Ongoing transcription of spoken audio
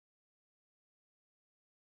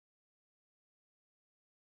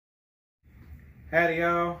Howdy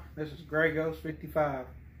y'all, this is Grey Ghost 55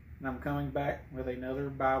 and I'm coming back with another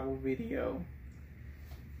Bible video.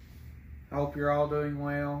 I hope you're all doing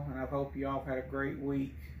well and I hope you all have had a great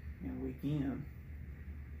week and weekend.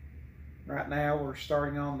 Right now we're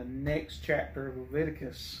starting on the next chapter of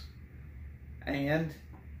Leviticus and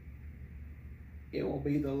it will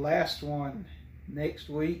be the last one. Next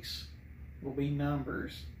week's will be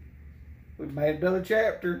Numbers. We've made another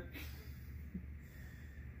chapter.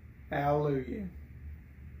 Hallelujah.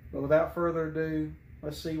 But without further ado,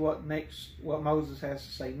 let's see what Moses has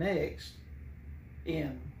to say next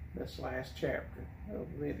in this last chapter of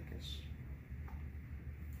Leviticus.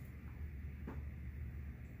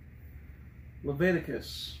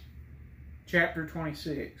 Leviticus chapter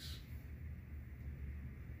 26.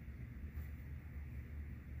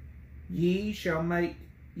 Ye shall make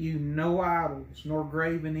you no idols, nor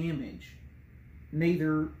graven image,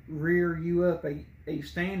 neither rear you up a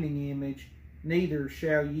standing image, neither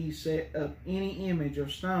shall ye set up any image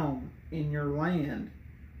of stone in your land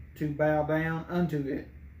to bow down unto it,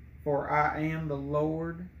 for I am the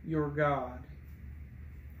Lord your God.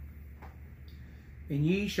 And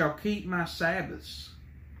ye shall keep my Sabbaths,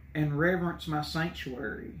 and reverence my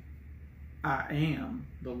sanctuary. I am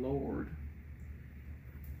the Lord.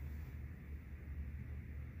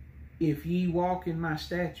 If ye walk in my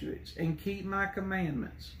statutes, and keep my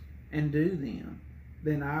commandments, and do them,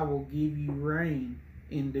 then I will give you rain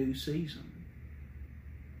in due season.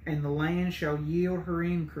 And the land shall yield her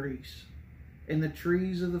increase, and the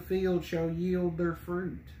trees of the field shall yield their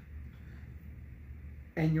fruit.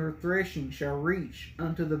 And your threshing shall reach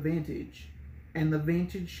unto the vintage, and the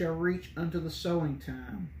vintage shall reach unto the sowing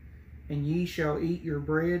time. And ye shall eat your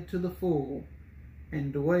bread to the full,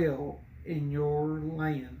 and dwell in your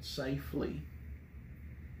land safely.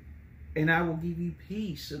 And I will give you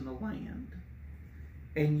peace in the land.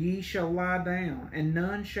 And ye shall lie down, and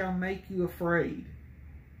none shall make you afraid.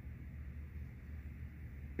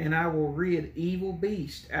 And I will rid evil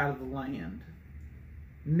beasts out of the land.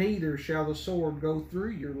 Neither shall the sword go through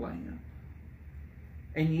your land.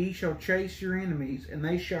 And ye shall chase your enemies, and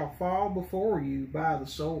they shall fall before you by the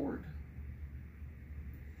sword.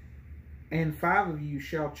 And 5 of you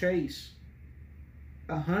shall chase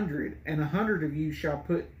 100, and 100 of you shall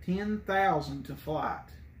put 10,000 to flight.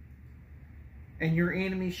 And your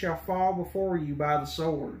enemies shall fall before you by the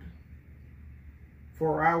sword.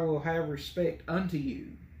 For I will have respect unto you,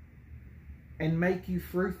 and make you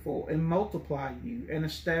fruitful, and multiply you, and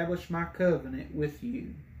establish my covenant with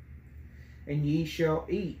you. And ye shall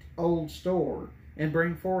eat old store, and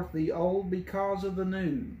bring forth the old because of the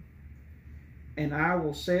new. And I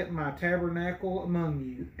will set my tabernacle among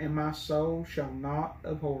you, and my soul shall not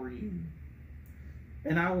abhor you.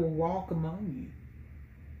 And I will walk among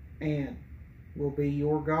you, and will be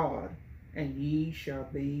your God, and ye shall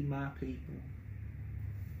be my people.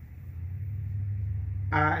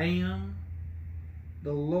 I am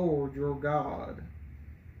the Lord your God,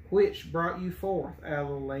 which brought you forth out of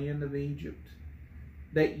the land of Egypt,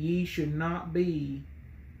 that ye should not be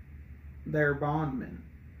their bondmen.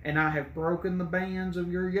 And I have broken the bands of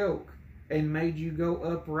your yoke, and made you go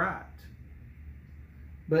upright.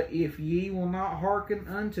 But if ye will not hearken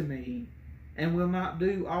unto me, and will not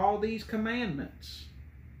do all these commandments,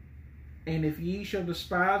 and if ye shall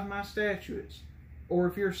despise my statutes, or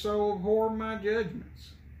if your soul abhor my judgments,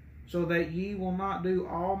 so that ye will not do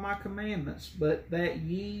all my commandments, but that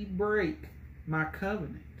ye break my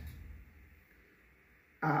covenant,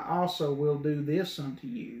 I also will do this unto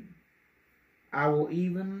you. I will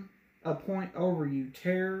even appoint over you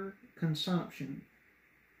terror, consumption,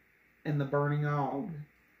 and the burning ague,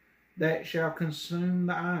 that shall consume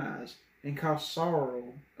the eyes, and cause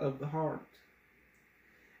sorrow of the heart.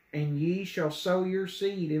 And ye shall sow your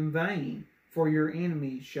seed in vain, for your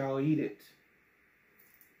enemies shall eat it.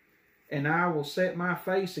 And I will set my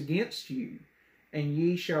face against you, and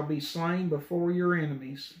ye shall be slain before your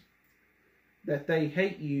enemies, that they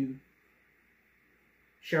hate you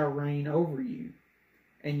shall reign over you,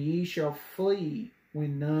 and ye shall flee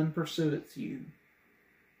when none pursueth you.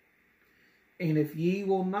 And if ye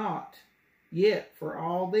will not yet for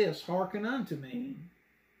all this hearken unto me,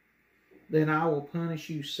 then I will punish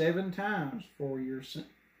you 7 times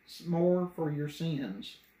more for your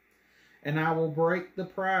sins. And I will break the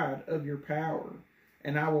pride of your power,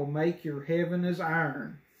 and I will make your heaven as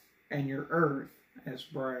iron, and your earth as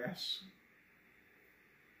brass.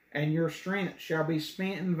 And your strength shall be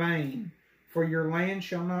spent in vain, for your land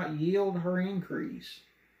shall not yield her increase,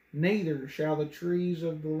 neither shall the trees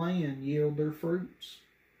of the land yield their fruits.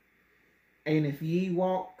 And if ye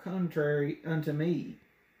walk contrary unto me,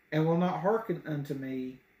 and will not hearken unto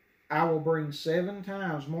me, I will bring 7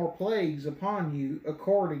 times more plagues upon you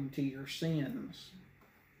according to your sins.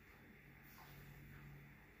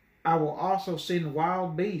 I will also send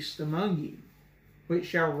wild beasts among you, which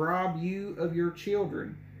shall rob you of your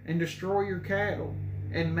children, and destroy your cattle,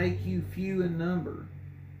 and make you few in number,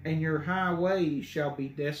 and your highways shall be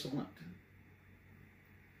desolate.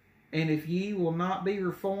 And if ye will not be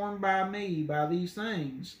reformed by me by these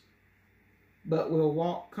things, but will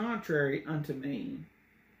walk contrary unto me,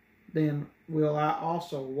 then will I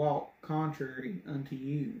also walk contrary unto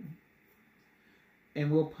you,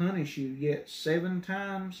 and will punish you yet 7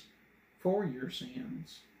 times for your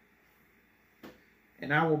sins.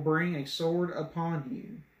 And I will bring a sword upon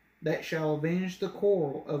you, that shall avenge the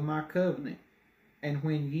quarrel of my covenant. And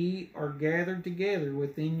when ye are gathered together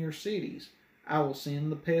within your cities, I will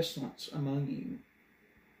send the pestilence among you,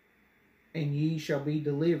 and ye shall be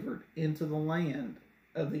delivered into the land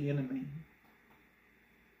of the enemy.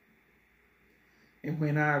 And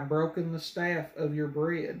when I have broken the staff of your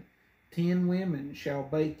bread, 10 women shall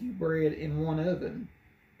bake you bread in one oven,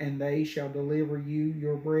 and they shall deliver you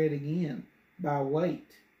your bread again by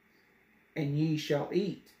weight, and ye shall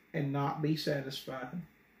eat and not be satisfied.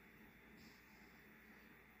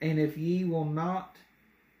 And if ye will not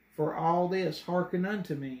for all this hearken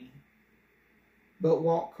unto me, but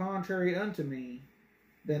walk contrary unto me,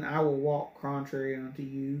 then I will walk contrary unto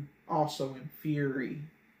you also in fury.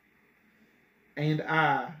 And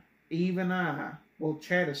I, even I, will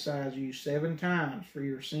chastise you 7 times for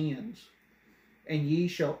your sins. And ye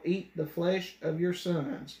shall eat the flesh of your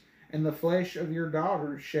sons, and the flesh of your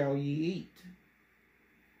daughters shall ye eat.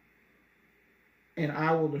 And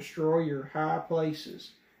I will destroy your high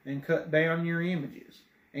places, and cut down your images,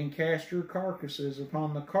 and cast your carcasses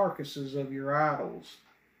upon the carcasses of your idols.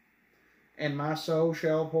 And my soul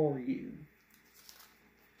shall abhor you.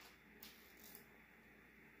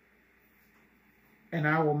 And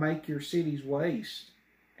I will make your cities waste,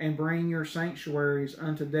 and bring your sanctuaries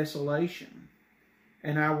unto desolation.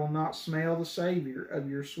 And I will not smell the savour of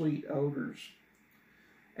your sweet odors.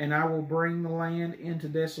 And I will bring the land into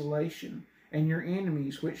desolation, and your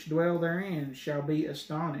enemies which dwell therein shall be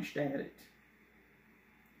astonished at it.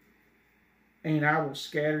 And I will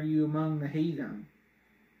scatter you among the heathen,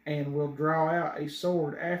 and will draw out a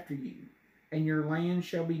sword after you, and your land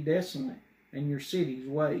shall be desolate, and your cities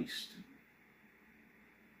waste.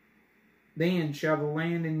 Then shall the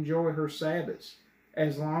land enjoy her Sabbaths,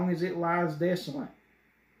 as long as it lies desolate,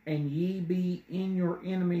 and ye be in your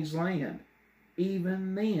enemy's land.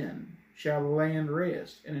 Even then shall the land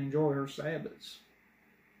rest and enjoy her Sabbaths.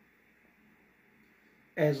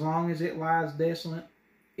 As long as it lies desolate,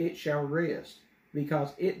 it shall rest,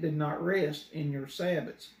 because it did not rest in your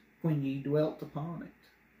Sabbaths when ye dwelt upon it.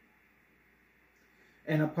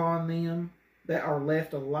 And upon them that are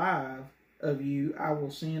left alive of you I will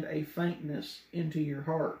send a faintness into your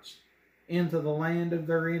hearts, into the land of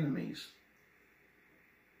their enemies.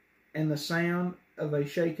 And the sound of a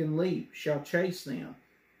shaken leaf shall chase them,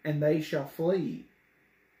 and they shall flee,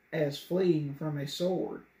 as fleeing from a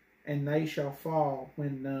sword, and they shall fall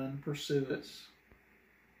when none pursueth.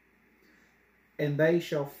 And they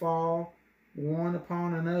shall fall one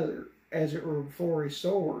upon another, as it were before a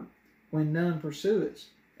sword, when none pursueth,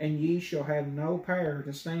 and ye shall have no power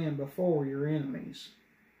to stand before your enemies.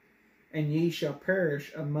 And ye shall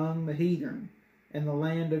perish among the heathen, and the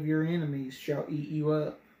land of your enemies shall eat you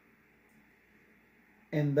up.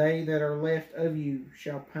 And they that are left of you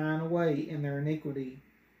shall pine away in their iniquity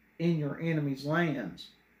in your enemies' lands,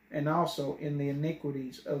 and also in the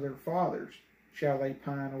iniquities of their fathers shall they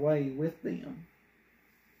pine away with them.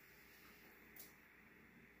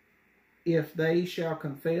 If they shall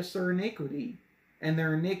confess their iniquity, and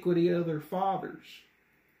their iniquity of their fathers,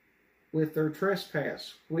 with their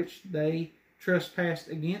trespass which they trespassed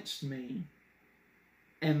against me,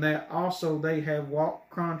 and that also they have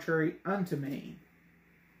walked contrary unto me,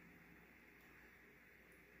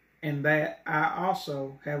 and that I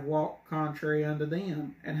also have walked contrary unto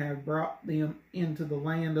them, and have brought them into the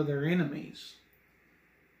land of their enemies.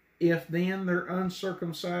 If then their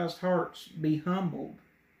uncircumcised hearts be humbled,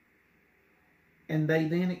 and they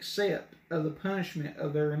then accept of the punishment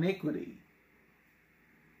of their iniquity,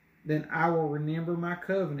 then I will remember my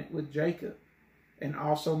covenant with Jacob, and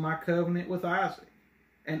also my covenant with Isaac,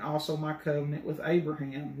 and also my covenant with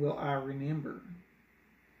Abraham will I remember.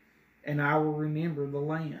 And I will remember the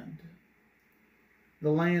land. The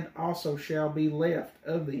land also shall be left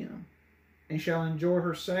of them, and shall enjoy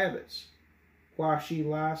her Sabbaths, while she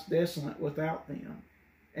lies desolate without them.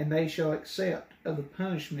 And they shall accept of the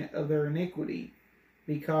punishment of their iniquity,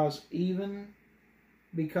 because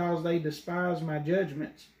they despise my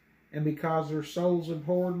judgments, and because their souls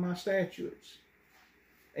abhorred my statutes.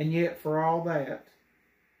 And yet for all that,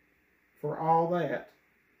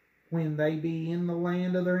 when they be in the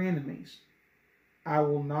land of their enemies, I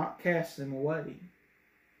will not cast them away,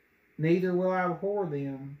 neither will I abhor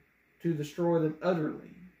them to destroy them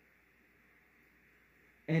utterly,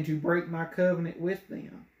 and to break my covenant with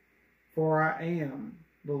them, for I am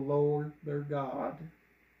the Lord their God.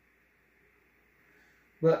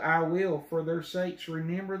 But I will, for their sakes,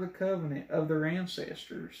 remember the covenant of their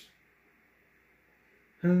ancestors,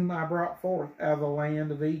 whom I brought forth out of the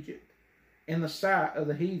land of Egypt, in the sight of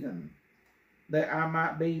the heathen, that I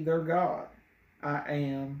might be their God. I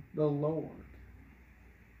am the Lord.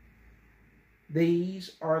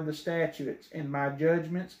 These are the statutes and my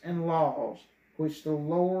judgments and laws, which the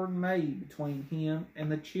Lord made between him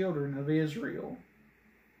and the children of Israel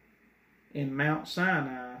in Mount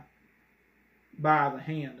Sinai by the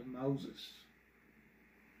hand of Moses.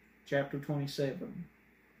 Chapter 27.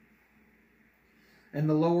 And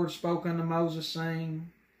the Lord spoke unto Moses, saying,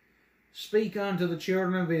 Speak unto the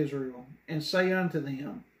children of Israel, and say unto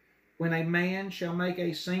them, When a man shall make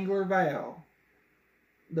a singular vow,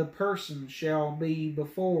 the person shall be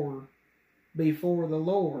before the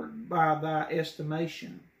Lord by thy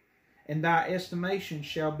estimation, and thy estimation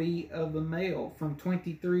shall be of the male from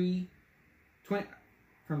 20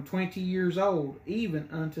 years old, even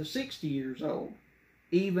unto 60 years old.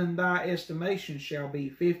 Even thy estimation shall be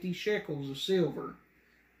 50 shekels of silver,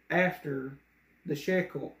 after the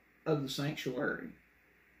shekel of the sanctuary.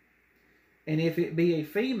 And if it be a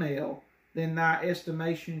female, then thy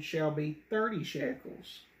estimation shall be 30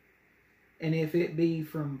 shekels. And if it be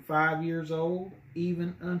from 5 years old,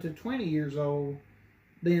 even unto 20 years old,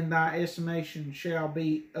 then thy estimation shall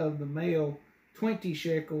be of the male 20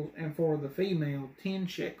 shekels, and for the female 10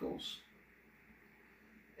 shekels.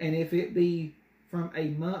 And if it be from a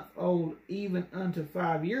month old, even unto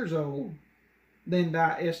 5 years old, then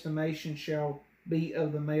thy estimation shall be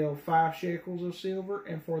of the male 5 shekels of silver,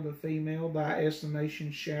 and for the female thy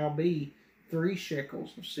estimation shall be 3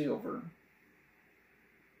 shekels of silver.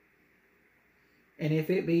 And if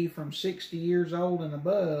it be from 60 years old and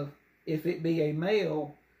above, if it be a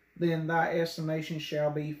male, then thy estimation shall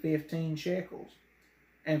be 15 shekels,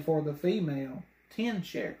 and for the female 10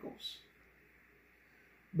 shekels.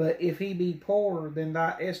 But if he be poorer than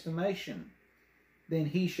thy estimation, then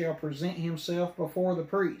he shall present himself before the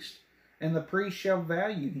priest, and the priest shall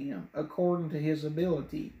value him according to his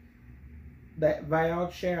ability. That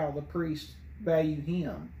vowed shall the priest value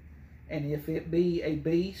him. And if it be a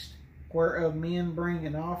beast, whereof men bring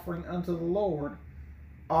an offering unto the Lord,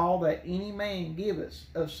 all that any man giveth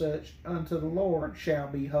of such unto the Lord shall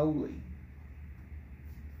be holy.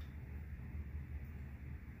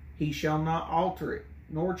 He shall not alter it,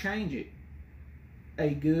 nor change it,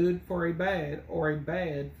 a good for a bad, or a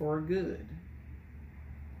bad for a good.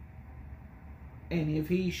 And if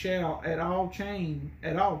he shall at all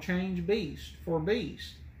change beast for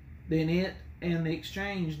beast, then it and the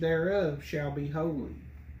exchange thereof shall be holy.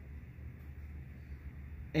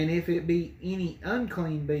 And if it be any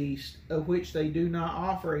unclean beast, of which they do not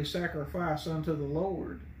offer a sacrifice unto the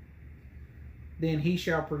Lord, then he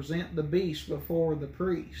shall present the beast before the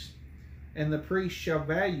priest, and the priest shall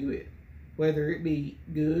value it, whether it be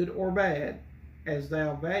good or bad, as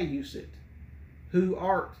thou valuest it. Who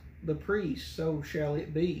art the priest, so shall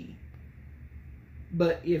it be.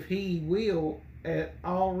 But if he will at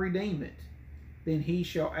all redeem it, then he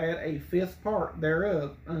shall add a 5th part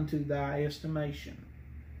thereof unto thy estimation.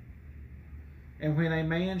 And when a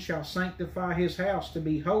man shall sanctify his house to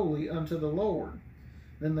be holy unto the Lord,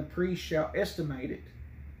 then the priest shall estimate it,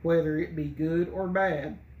 whether it be good or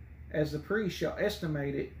bad. As the priest shall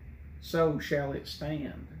estimate it, so shall it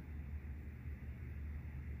stand.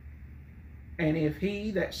 And if he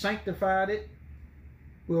that sanctified it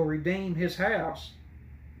will redeem his house,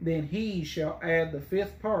 then he shall add the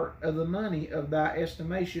 5th part of the money of thy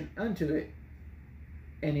estimation unto it,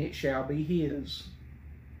 and it shall be his.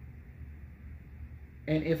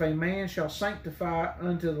 And if a man shall sanctify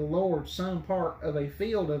unto the Lord some part of a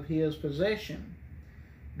field of his possession,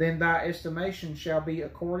 then thy estimation shall be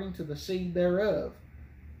according to the seed thereof.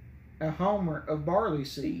 A homer of barley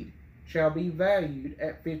seed shall be valued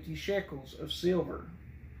at 50 shekels of silver.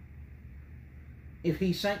 If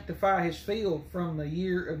he sanctify his field from the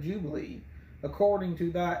year of Jubilee, according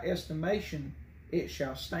to thy estimation, it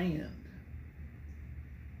shall stand.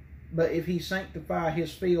 But if he sanctify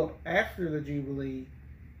his field after the Jubilee,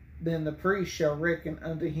 then the priest shall reckon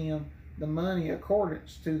unto him the money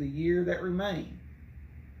accordance to the year that remained,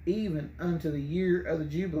 even unto the year of the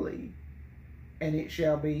Jubilee, and it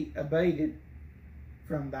shall be abated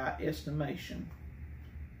from thy estimation.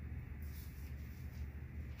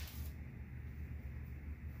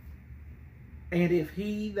 And if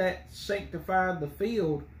he that sanctified the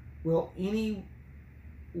field will any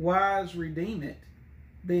wise redeem it,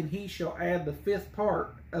 then he shall add the fifth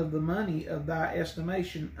part of the money of thy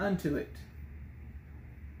estimation unto it,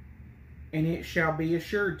 and it shall be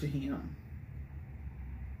assured to him.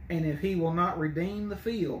 And if he will not redeem the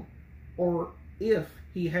field, or if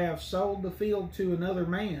he have sold the field to another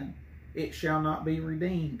man, it shall not be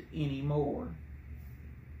redeemed any more.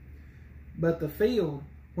 But the field,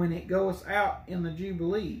 when it goeth out in the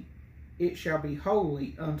Jubilee, it shall be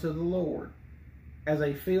holy unto the Lord. As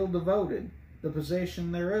a field devoted, the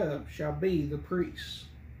possession thereof shall be the priest's.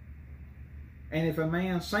 And if a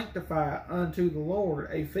man sanctify unto the Lord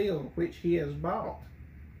a field which he has bought,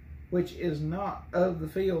 which is not of the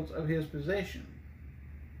fields of his possession,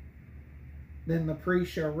 then the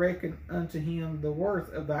priest shall reckon unto him the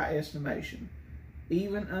worth of thy estimation,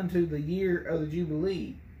 even unto the year of the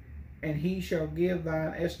Jubilee, and he shall give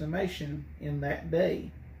thine estimation in that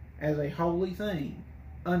day as a holy thing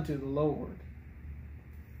unto the Lord.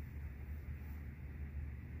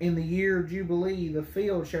 In the year of Jubilee the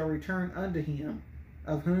field shall return unto him,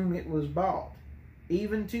 of whom it was bought,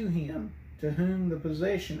 even to him to whom the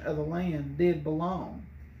possession of the land did belong.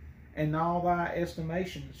 And all thy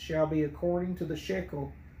estimations shall be according to the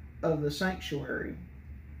shekel of the sanctuary.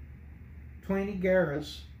 20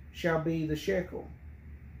 gerahs shall be the shekel,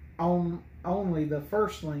 only the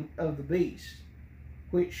firstling of the beast,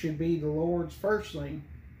 which should be the Lord's firstling.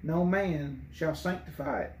 No man shall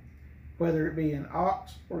sanctify it, whether it be an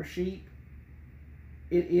ox or sheep,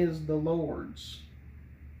 it is the Lord's.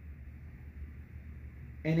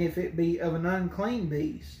 And if it be of an unclean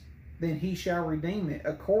beast, then he shall redeem it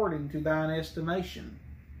according to thine estimation,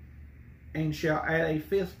 and shall add a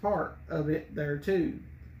fifth part of it thereto.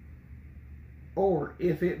 Or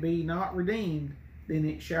if it be not redeemed, then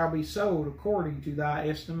it shall be sold according to thy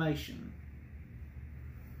estimation.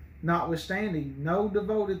 Notwithstanding, no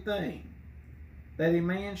devoted thing that a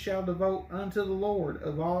man shall devote unto the Lord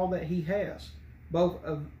of all that he has, both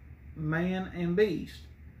of man and beast,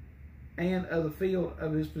 and of the field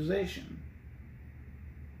of his possession,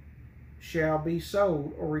 shall be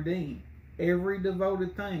sold or redeemed. Every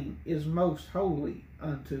devoted thing is most holy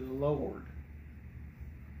unto the Lord.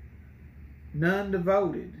 None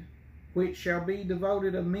devoted, which shall be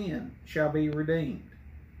devoted of men, shall be redeemed,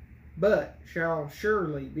 but shall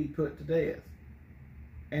surely be put to death.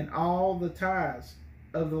 And all the tithes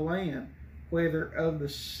of the land, whether of the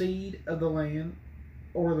seed of the land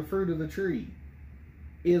or the fruit of the tree,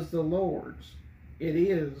 is the Lord's. It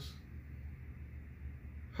is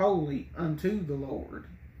holy unto the Lord.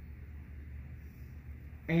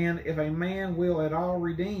 And if a man will at all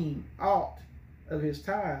redeem aught of his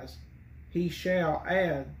tithes, he shall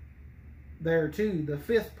add thereto the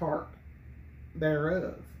fifth part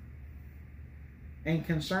thereof. And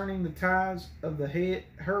concerning the tithes of the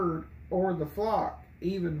herd or the flock,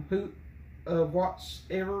 even of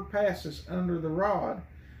whatsoever passes under the rod,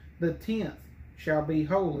 the 10th shall be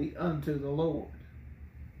holy unto the Lord.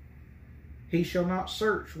 He shall not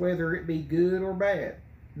search whether it be good or bad,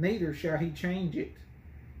 neither shall he change it.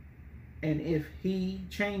 And if he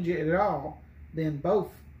change it at all, then both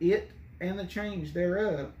it and the change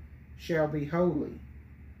thereof shall be holy.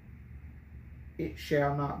 It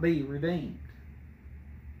shall not be redeemed.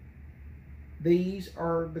 These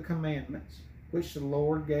are the commandments which the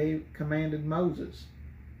Lord commanded Moses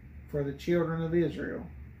for the children of Israel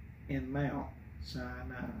in Mount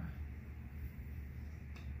Sinai.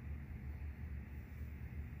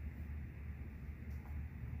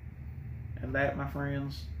 And that, my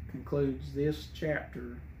friends, concludes this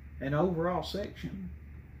chapter, an overall section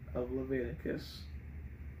of Leviticus.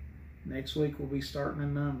 Next week we'll be starting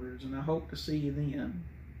in Numbers, and I hope to see you then.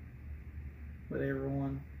 But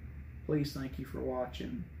everyone, please thank you for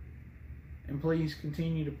watching. And please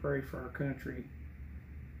continue to pray for our country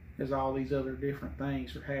as all these other different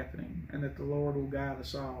things are happening, and that the Lord will guide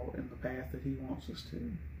us all in the path that He wants us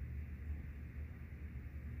to.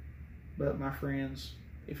 But my friends,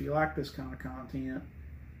 if you like this kind of content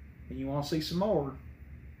and you want to see some more,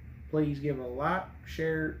 please give a like,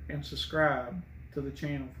 share, and subscribe to the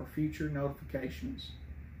channel for future notifications.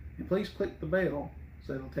 And please click the bell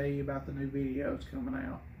so it'll tell you about the new videos coming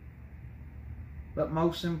out. But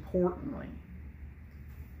most importantly,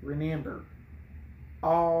 remember,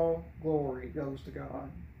 all glory goes to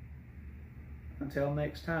God. Until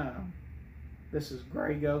next time, this is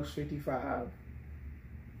Gray Ghost 55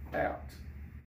 out.